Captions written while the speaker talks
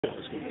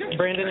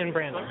Brandon and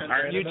Brandon,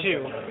 you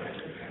two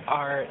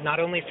are not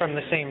only from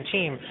the same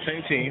team,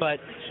 but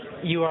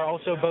you are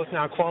also both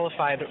now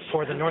qualified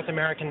for the North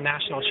American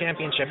National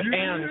Championship,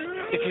 and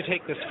if you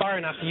take this far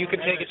enough, you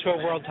could take it to a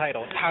world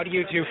title. How do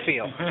you two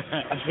feel?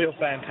 I feel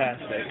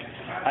fantastic.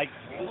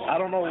 I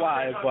don't know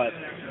why, but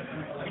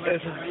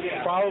this is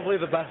probably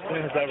the best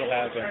thing that's ever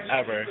happened,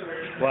 ever.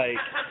 Like,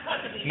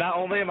 not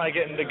only am I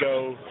getting to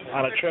go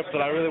on a trip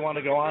that I really want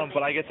to go on,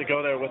 but I get to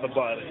go there with a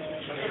bud.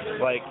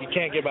 Like, you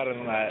can't get better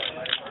than that.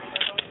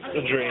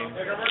 A dream.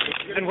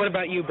 And what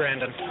about you,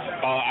 Brandon?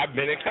 I've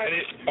been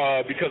excited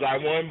because I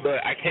won,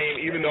 but I came,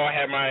 even though I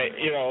had my,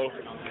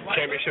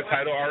 championship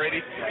title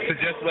already, to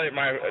just let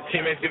my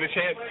teammates get a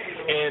chance.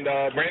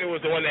 And Brandon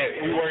was the one that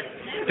we worked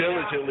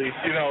diligently,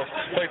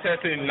 play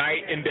testing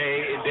night and day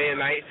and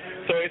night.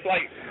 So it's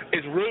like,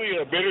 it's really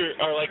a bitter,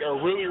 or like a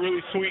really, really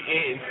sweet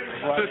end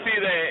to see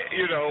that,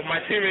 my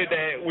teammate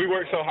that we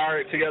worked so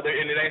hard together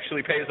and it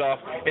actually pays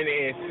off in the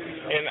end.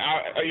 And,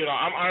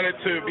 I'm honored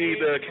to be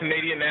the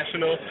Canadian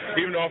national,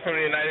 even though I'm from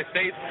the United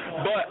States.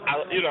 But,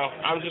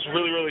 I'm just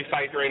really, really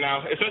psyched right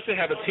now, especially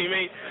to have a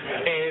teammate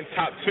in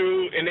top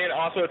two and then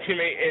also a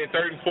teammate in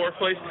third and fourth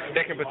place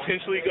that can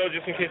potentially go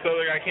just in case the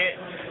other guy can't.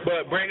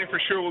 But Brandon for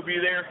sure will be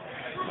there.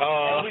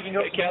 And we can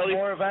go to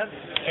more events.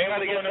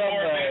 And we can go to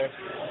more events.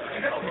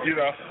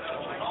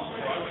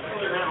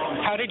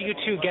 How did you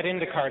two get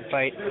into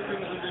Cardfight?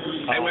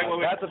 Hey, wait.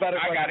 That's a better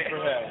question. I got it. For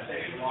him.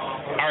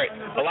 All right.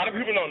 A lot of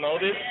people don't know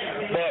this,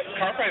 but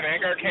Cardfight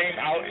Vanguard came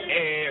out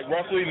in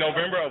roughly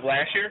November of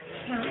last year.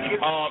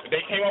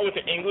 They came out with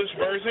the English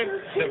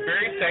version. The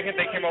very second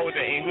they came out with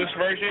the English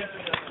version,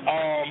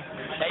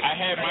 I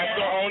had my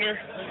store owner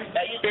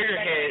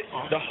figurehead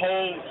the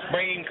whole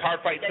bringing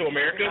Cardfight to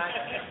America.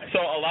 So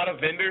a lot of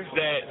vendors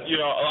that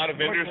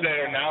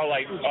are now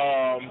like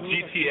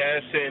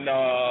GTS and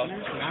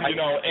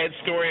Ed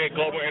Story at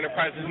Global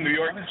Enterprises in New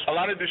York. A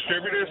lot of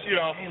distributors,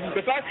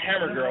 besides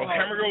Hammer Girl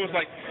was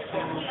like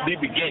the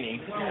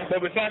beginning.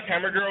 But besides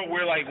Hammer Girl,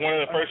 we're like one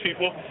of the first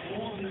people.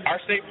 Our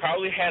state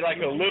probably had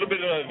like a little bit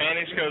of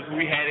advantage because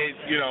we had it,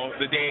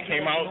 the day it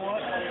came out.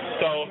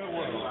 So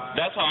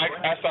that's how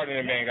I started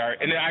in Vanguard,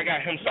 and then I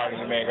got him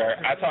started in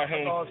Vanguard. I taught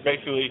him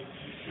basically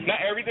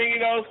not everything he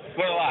knows,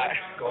 but a lot.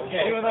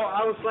 Even though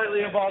I was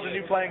slightly involved in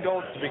you playing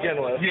gold to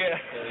begin with. Yeah,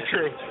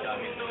 true.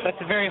 That's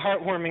a very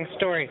heartwarming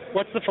story.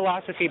 What's the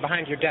philosophy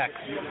behind your deck?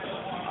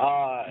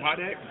 My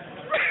deck?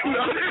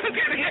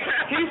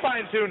 He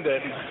fine-tuned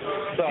it.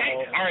 So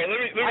all right, let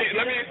me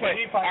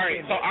explain. All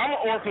right, so I'm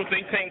an Oracle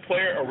Think Tank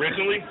player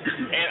originally,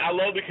 and I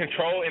love the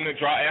control and the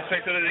draw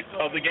aspect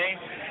of the game.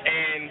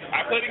 And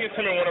I played against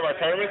him in one of our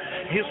tournaments.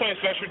 He's playing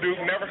Special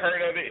Duke, never heard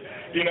of it.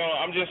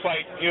 I'm just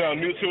like,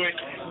 new to it.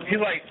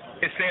 He's like,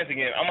 it stands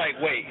again. I'm like,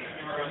 wait,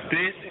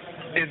 this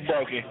is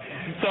broken.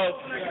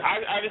 So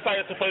I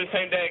decided to play the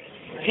same deck.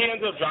 He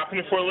ends up dropping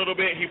it for a little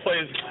bit. He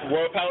plays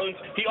Royal Paladins.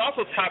 He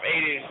also top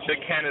 8'd the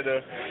Canada,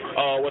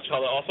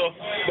 also.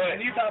 But and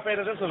you top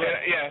 8'd this event.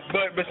 Yeah,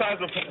 but besides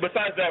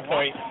that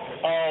point,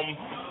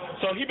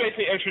 so he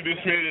basically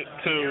introduced me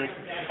to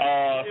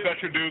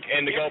Spectre Duke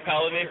and the Gold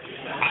Paladin.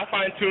 I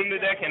fine-tuned the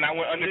deck, and I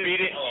went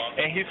undefeated,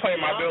 and he's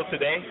playing my build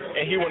today,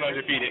 and he went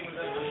undefeated.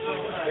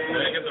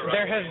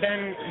 There have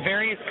been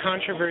various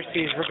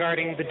controversies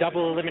regarding the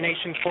double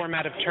elimination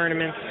format of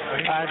tournaments,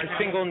 the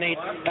single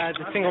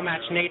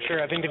match nature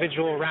of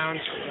individual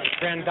rounds,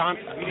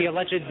 the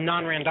alleged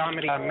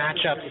non-randomity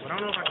matchups,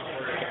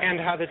 and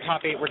how the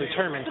top 8 were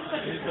determined.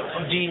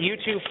 Do you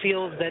two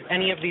feel that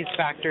any of these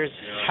factors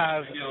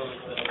have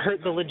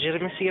hurt the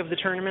legitimacy of the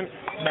tournament?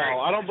 No,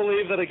 I don't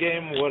believe that a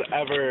game would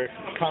ever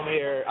come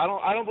here. I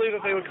don't believe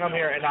that they would come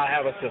here and not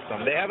have a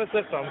system. They have a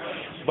system,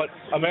 but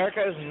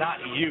America is not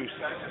used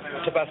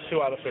to best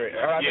 2 out of 3.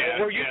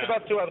 We're used to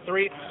best 2 out of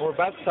 3. We're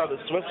best to the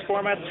Swiss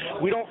format.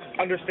 We don't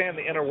understand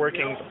the inner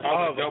workings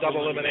of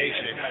double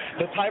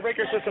elimination. The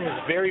tiebreaker system is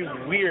very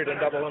weird in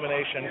double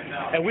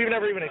elimination, and we've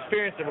never even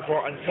experienced it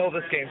before until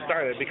this game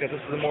started, because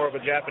this is more of a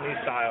Japanese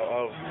style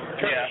of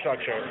tournament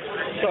structure.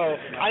 So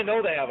I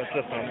know they have a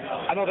system.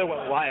 I know they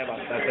wouldn't lie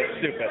about that. That's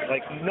stupid.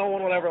 Like, no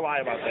one would ever lie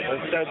about that.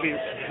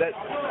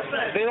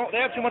 They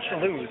have too much to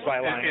lose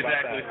by lying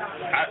about that.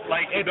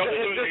 It's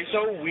just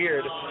so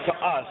weird to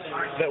us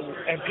that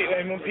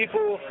and when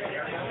people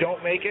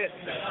don't make it,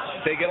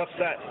 they get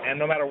upset, and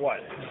no matter what.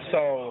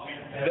 So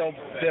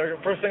their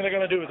first thing they're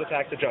going to do is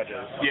attack the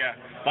judges. Yeah.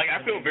 Like,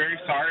 I feel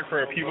very sorry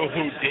for people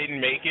who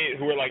didn't make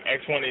it, who were like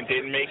X1 and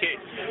didn't make it.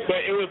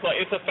 But it was like,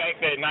 it's a fact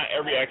that not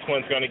every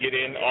X1 is going to get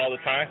in all the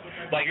time.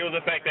 Like, it was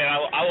a fact that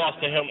I lost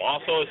to him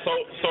also.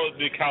 So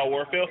did Kyle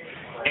Warfield.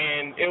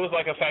 and it was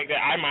like a fact that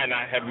I might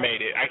not have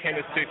made it. I came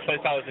in 6th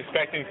place. I was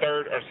expecting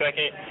 3rd or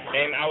 2nd,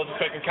 and I was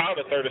expecting Kyle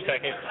to 3rd or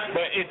 2nd.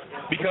 But it's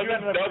because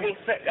it's double.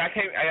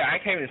 I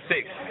came in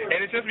 6th, and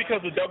it's just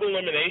because the double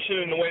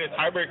elimination and the way the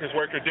tiebreakers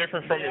work are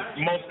different from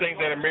most things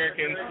that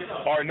Americans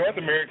or North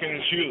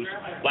Americans use.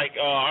 Like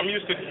I'm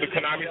used to the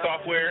Konami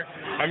software.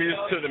 I'm used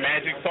to the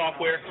Magic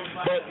software,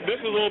 but this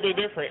is a little bit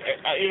different.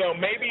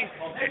 Maybe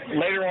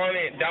later on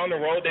down the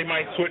road they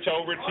might switch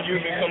over to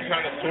using some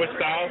kind of switch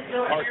style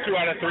or 2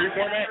 out of 3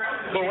 format.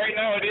 But right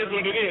now it is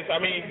what it is. I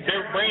mean,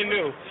 they're brand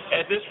new.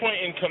 At this point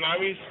in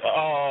Konami's,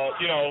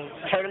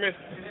 tournament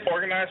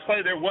organized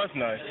play, there was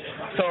none.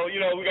 So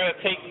we got to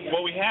take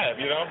what we have.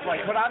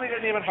 Like Konami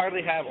didn't even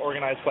hardly have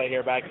organized play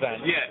here back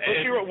then. Yeah,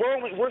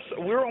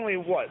 we're only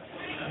what?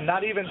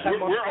 Not even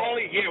 10 months.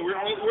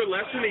 We're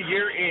less than a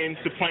year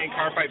into playing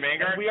Cardfight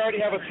Vanguard. We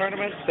already have a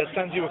tournament that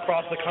sends you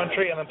across the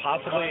country and then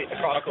possibly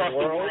across the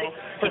world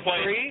for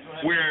free,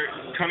 where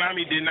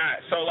Konami did not.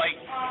 So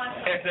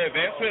as the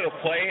advancement of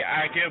play,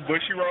 I give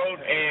Bushiroad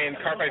and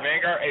Cardfight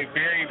Vanguard a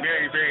very,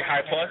 very, very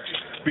high plus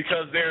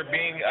because they're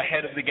being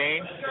ahead of the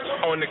game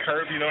on the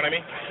curve. You know what I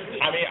mean?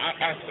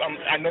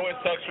 I know it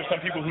sucks for some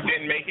people who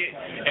didn't make it,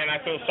 and I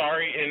feel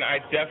sorry, and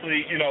I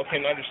definitely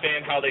can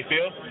understand how they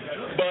feel,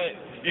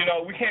 but.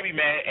 We can't be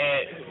mad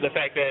at the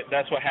fact that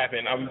that's what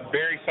happened. I'm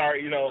very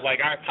sorry,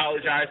 I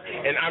apologize,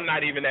 and I'm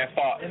not even at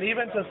fault. And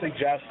even to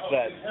suggest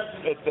that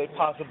if they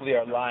possibly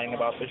are lying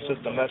about their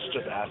system, that's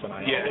just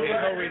asinine. Yeah.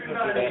 There's no reason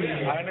to do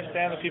that. I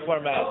understand that people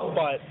are mad,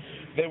 but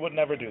they would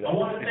never do that.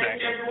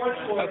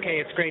 Exactly. Okay,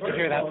 it's great to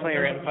hear that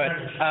player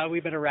input. We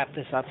better wrap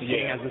this up,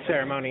 seeing as the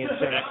ceremony is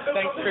soon.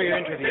 Thanks for your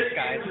interviews,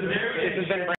 guys. This has been